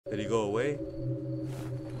Did he go away?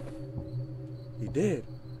 He did.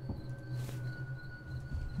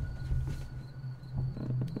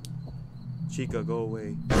 Chica, go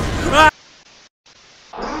away.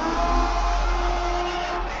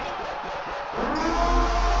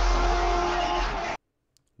 Ah!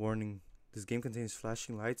 Warning. This game contains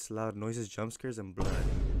flashing lights, loud noises, jump scares, and blood.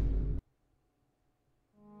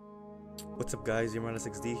 What's up guys,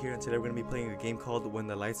 XD here, and today we're going to be playing a game called When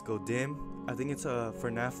the Lights Go Dim. I think it's a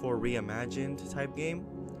FNaF 4 reimagined type game,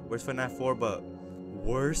 where it's FNaF 4 but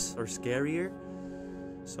worse or scarier.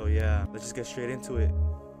 So yeah, let's just get straight into it.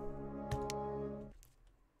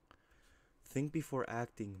 Think before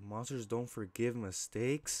acting. Monsters don't forgive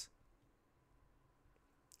mistakes.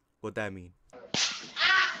 What'd that mean?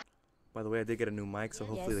 By the way, I did get a new mic, so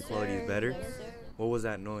hopefully the quality is better. What was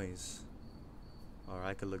that noise? Alright,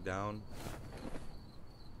 I could look down.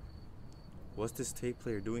 What's this tape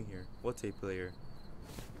player doing here? What tape player?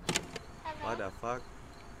 What the fuck?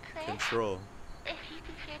 Chris, Control. if you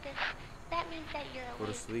can hear this, that means that you're awake. Go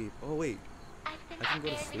to sleep. Oh wait. I've been I can go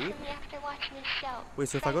to scared sleep? recently after watching this show. Wait,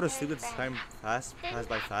 so if I go to sleep, Very does time pass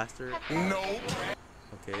by faster? No.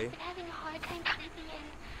 Okay. I've been having a hard time sleeping, and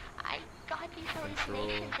I got these Control.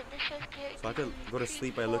 hallucinations of the show's characters. So I could go to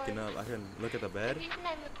sleep by looking up. I can look at the bed. The reason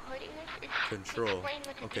I'm recording this is Control. to explain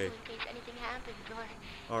what to Okay. do in case anything happens,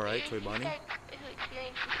 or Alright, if Toy you Bonnie. start to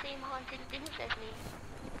experience the same haunting things as me.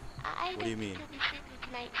 I What do you mean? Still be sleeping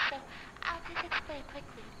tonight, so I'll just explain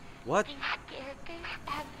quickly. What? These characters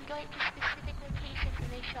have been going to specific locations when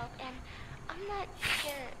they show up, and I'm not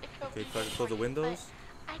sure if they'll Okay, be so I can close the windows?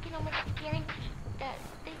 but I can almost guarantee that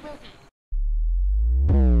they will be.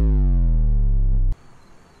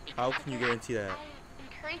 How can you guarantee that? I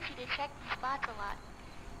encourage you to check these spots a lot.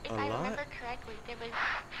 If A I lot? remember correctly, there was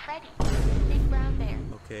Freddy, the big brown bear.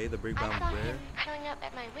 Okay, the big I brown saw bear. him showing up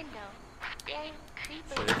at my window, staring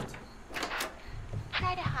creepily. Shift.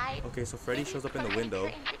 Try to hide. Okay, so Freddy Maybe shows up in the close window.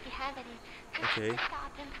 curtains if you have any, just Okay. to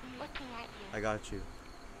stop him from looking at you. I got you.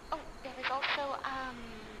 Oh, there was also,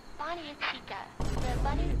 Bonnie and Chica, the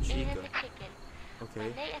bunny and and Chica. the chicken. Okay.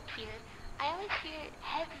 When they appear, I always hear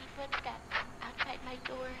heavy footsteps outside my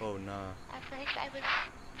door. Oh nah. At first, I was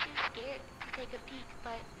too scared to take a peek,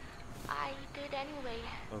 but I did anyway.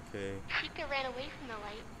 Okay. Chica ran away from the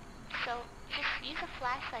light, so just use a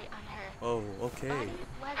flashlight on her. Oh, okay. Bonnie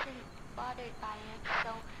wasn't bothered by it,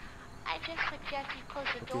 so I just suggest you close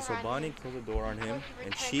the door Okay, so on Bonnie him. closed the door on him, Close your and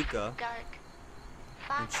return to Chica, the dark.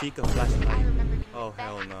 and Fox, Chica flashed the I light. remember being Oh, the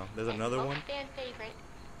hell best no. There's and another most one? fan favorite,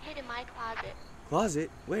 hid in my closet. Closet?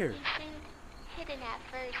 Where? He seemed hidden at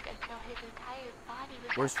first until his entire body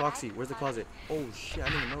was Where's outside Foxy? Where's the closet? Oh shit, I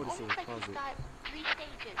didn't even notice it was Almost a like he's closet. got 3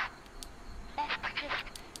 stages. Best to just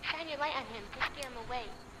shine your light on him to scare him away.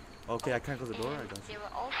 Okay, I can't close the door? I And got you. there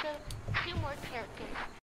were also 2 more characters.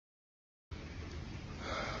 I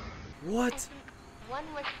What? think one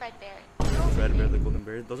was Fredbear. Fredbear, the golden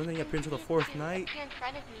bear. Doesn't he appear until the 4th night? Appear in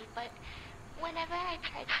front of me, but whenever I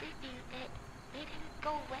tried sleeping, it made him go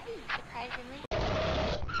away, surprisingly.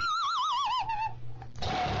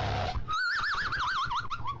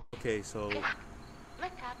 Okay, so Just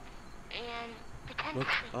look up and pretend look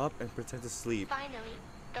to sleep. up and pretend to sleep. Finally,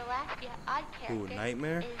 the last yet odd Ooh, character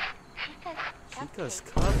Nightmare? is Chica's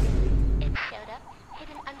Cupcake. cupcake. It showed up,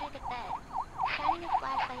 hidden under the bed. Shining a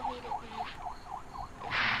flashlight made it leave.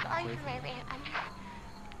 Sorry for my rant, I'm just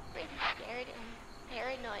really scared and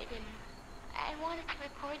paranoid, and I wanted to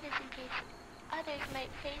record this in case others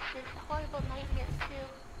might face this horrible nightmare too.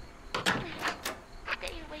 Please,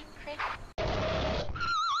 stay awake, Chris.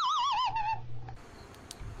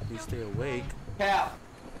 Please stay awake. Yeah.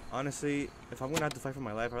 Honestly, if I'm gonna have to fight for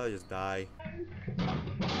my life, I'd rather just die.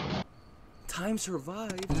 Time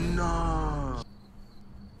survived? Nah.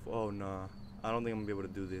 Oh, nah. I don't think I'm gonna be able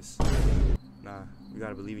to do this. Nah, you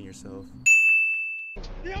gotta believe in yourself.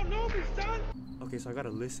 You don't know me, son. Okay, so I gotta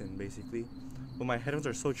listen, basically. But my headphones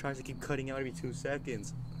are so trash, they keep cutting out every 2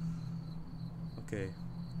 seconds. Okay.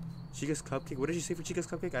 Chica's cupcake? What did you say for Chica's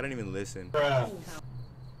cupcake? I didn't even listen. Bruh.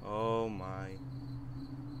 Oh my.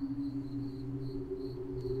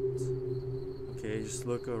 Okay, just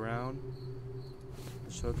look around.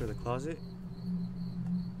 Just look at the closet.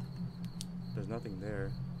 There's nothing there.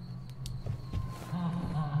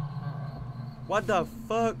 What the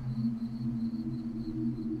fuck?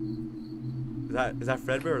 Is that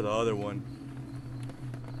Fredbear or the other one?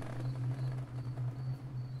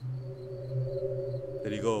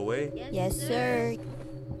 Did he go away? Yes, sir.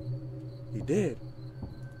 He did.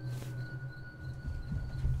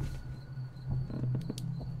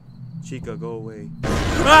 Chica, go away.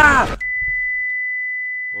 Ah!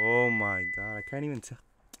 Oh my god, I can't even tell.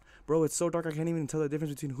 Bro, it's so dark I can't even tell the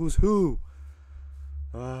difference between who's who.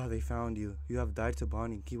 Ah, they found you. You have died to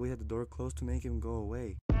Bonnie. Keep wait at the door closed to make him go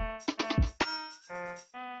away. Do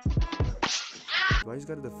I just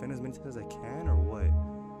gotta defend as many times as I can, or what?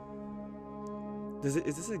 Is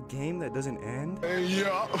this a game that doesn't end?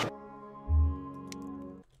 Yeah.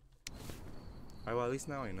 Alright, well, at least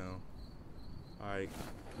now I know. Alright,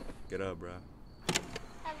 get up, bruh.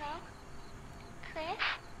 Hello? Chris?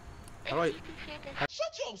 How do I... If you can hear this,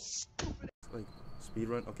 Shut your stupid. Like, speed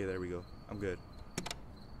run? Okay, there we go. I'm good.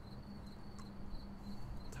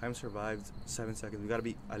 Time survived 7 seconds. We gotta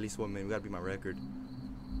be at least 1 minute. We gotta beat my record.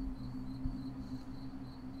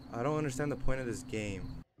 I don't understand the point of this game.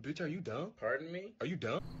 Bitch, are you dumb? Pardon me? Are you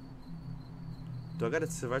dumb? Do I gotta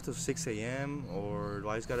survive till 6 a.m. or do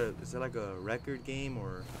I just gotta... Is it like a record game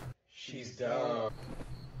or... She's dumb.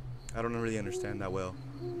 I don't really understand that well.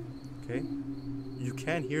 Okay? You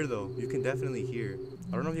can hear though. You can definitely hear.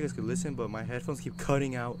 I don't know if you guys could listen, but my headphones keep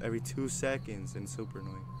cutting out every 2 seconds and it's super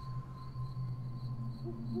annoying.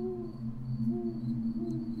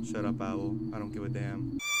 Shut up, owl. I don't give a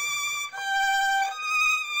damn.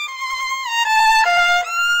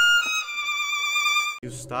 You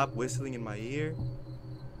stop whistling in my ear?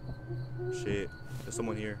 Shit. There's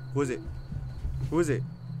someone here. Who is it? Who is it?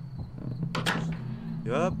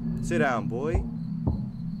 Yup. Sit down, boy.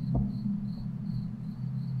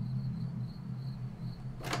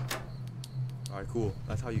 Alright, cool.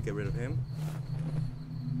 That's how you get rid of him.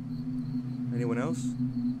 Anyone else?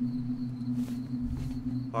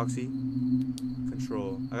 Foxy.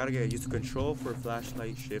 Control. I gotta get used to control for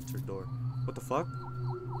flashlight, shift, or door. What the fuck?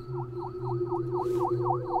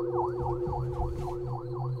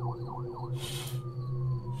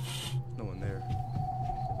 No one there.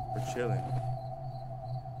 We're chilling.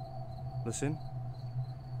 Listen.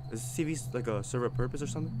 Is this TV like a server purpose or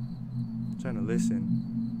something? I'm trying to listen.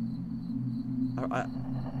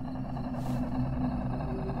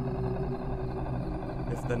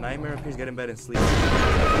 If the nightmare appears, get in bed and sleep.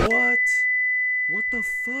 What? What the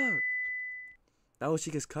fuck? That was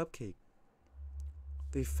Chica's cupcake.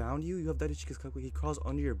 They found you? You have died to Chica's cupcake. He crawls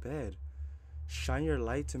under your bed. Shine your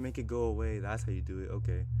light to make it go away. That's how you do it.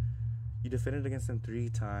 Okay. You defended against him 3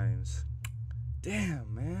 times.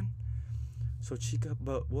 Damn, man. So Chica,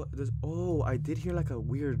 but what does... Oh, I did hear like a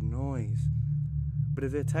weird noise. But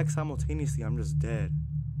if they attack simultaneously, I'm just dead.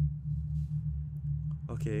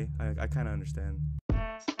 Okay, I kind of understand.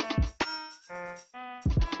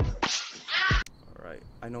 Alright,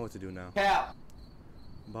 I know what to do now. Cap.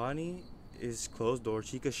 Bonnie is closed door.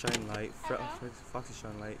 Chica shine light. Foxy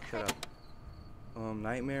shine light. Shut up.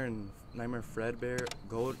 Nightmare and Fredbear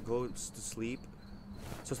go to sleep.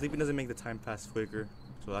 So sleeping doesn't make the time pass quicker.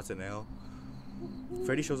 So that's an L.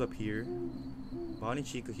 Freddy shows up here. Bonnie,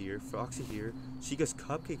 Chica here. Foxy here. Chica's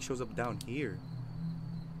cupcake shows up down here.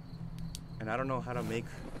 And I don't know how to make...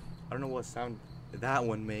 I don't know what sound that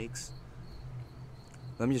one makes.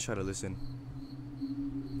 Let me just try to listen.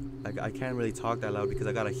 Like, I can't really talk that loud because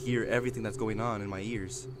I gotta hear everything that's going on in my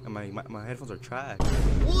ears. And my headphones are trash.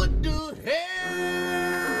 What the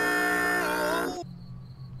hell?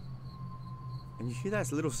 And you hear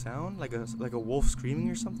that little sound? Like a wolf screaming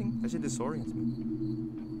or something? That shit disorients me.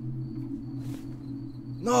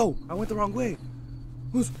 No! I went the wrong way!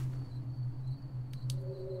 Who's...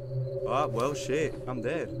 Oh, well, shit. I'm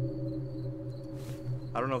dead.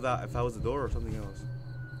 I don't know if that was the door or something else.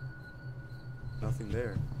 Nothing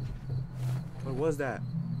there. What was that?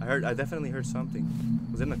 I definitely heard something.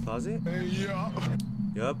 Was it in the closet? Yeah.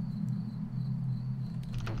 Yup.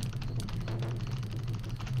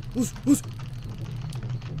 Who's...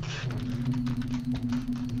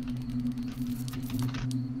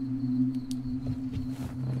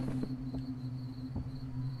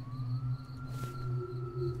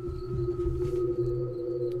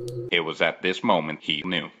 It was at this moment he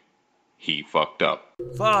knew. He fucked up.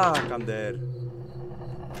 Fuck, I'm dead.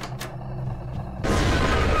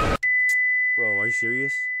 Bro, are you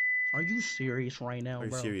serious? Are you serious right now, Are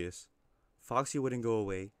you bro? serious? Foxy wouldn't go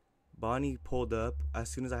away. Bonnie pulled up as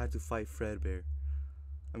soon as I had to fight Fredbear.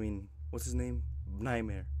 I mean, what's his name?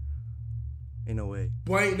 Nightmare. Ain't no way.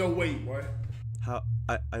 Boy, ain't no way, boy. How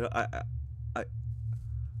I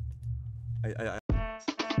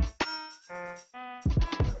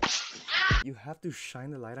You have to shine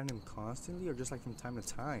the light on him constantly or just like from time to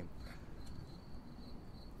time?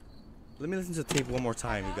 Let me listen to the tape one more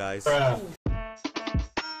time, you guys. almost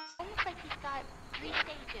like he's got 3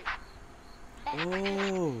 stages.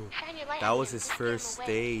 Oh, Shine your light that on was him his to first scare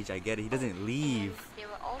him away. stage. I get it. He doesn't leave. There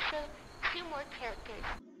were also 2 more characters.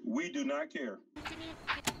 We do not care. Continue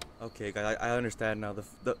to Okay, guys, I understand now.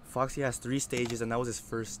 The Foxy has 3 stages, and that was his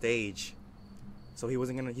first stage. So he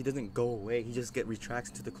doesn't go away. He just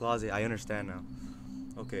retracts into the closet. I understand now.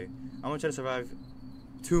 Okay, I'm gonna try to survive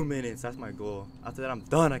 2 minutes. That's my goal. After that, I'm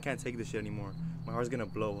done. I can't take this shit anymore. My heart's gonna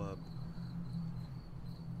blow up.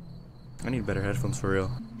 I need better headphones for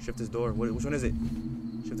real. Shift this door. Which one is it?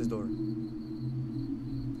 Shift this door.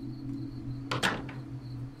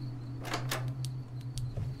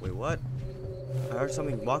 Wait, what? I heard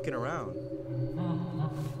something walking around.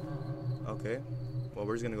 Okay. Well,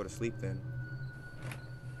 we're just gonna go to sleep then.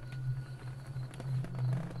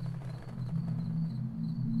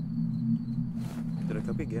 Did a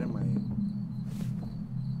cupcake get in my...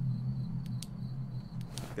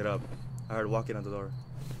 Get up. I heard walking on the door.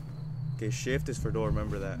 Okay, shift is for door,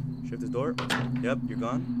 remember that. Shift is door. Yep, you're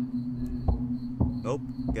gone. Nope,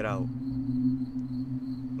 get out.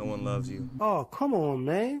 No one loves you. Oh, come on,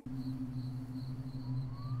 man.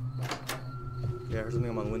 Yeah, I heard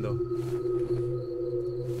something on the window.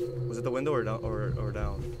 Was it the window or down? Or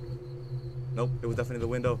down? Nope, it was definitely the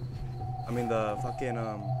window. I mean the fucking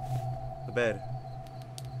the bed.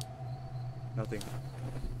 Nothing.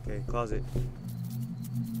 Okay, closet.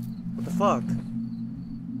 What the fuck?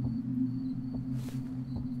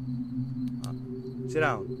 Sit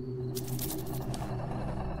down.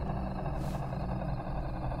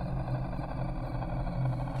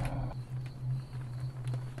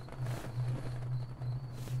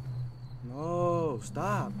 No,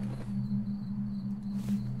 stop.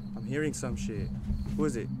 I'm hearing some shit. Who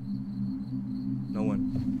is it? No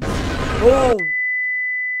one. Oh!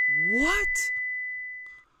 What?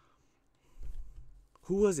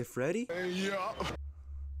 Who was it, Freddy? Yeah.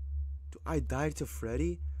 I died to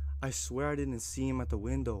Freddy? I swear I didn't see him at the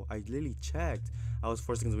window. I literally checked. I was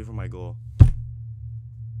 4 seconds away from my goal.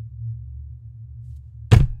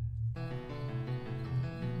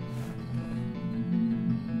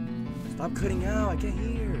 Stop cutting out. I can't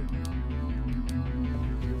hear.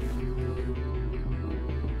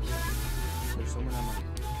 There's someone on my...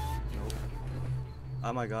 Nope.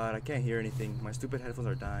 Oh my god, I can't hear anything. My stupid headphones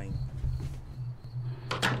are dying.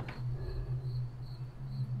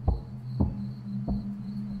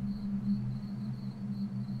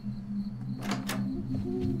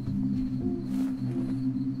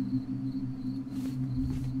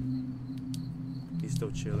 He's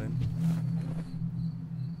still chilling.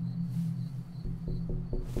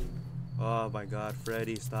 Oh my god,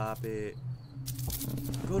 Freddy, stop it.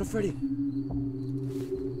 Go to Freddy.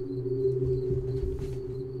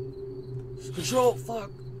 Control,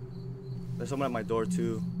 fuck. There's someone at my door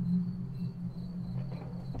too.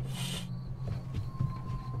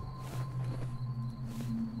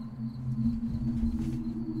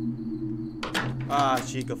 Ah,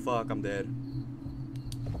 Chica, fuck, I'm dead.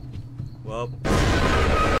 Well,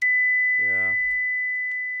 yeah.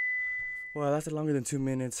 Well, that lasted longer than 2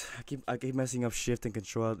 minutes. I keep messing up shift and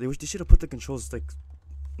control. They should have put the controls like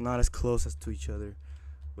not as close as to each other.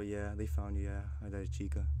 But yeah, they found you. Yeah, I died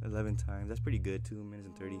Chica 11 times. That's pretty good. 2 minutes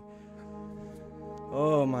and 30.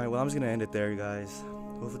 Oh my. Well, I'm just gonna end it there, guys.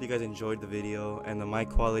 Hopefully you guys enjoyed the video and the mic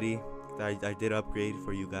quality that I did upgrade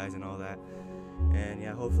for you guys and all that. And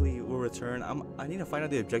yeah, hopefully we'll return. I need to find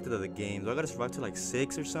out the objective of the game. Do I gotta survive to like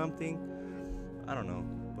 6 or something? I don't know.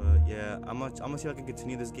 But yeah, I'm gonna see if I can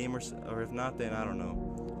continue this game, or if not, then I don't know.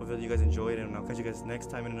 Hopefully you guys enjoyed it, and I'll catch you guys next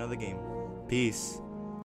time in another game. Peace.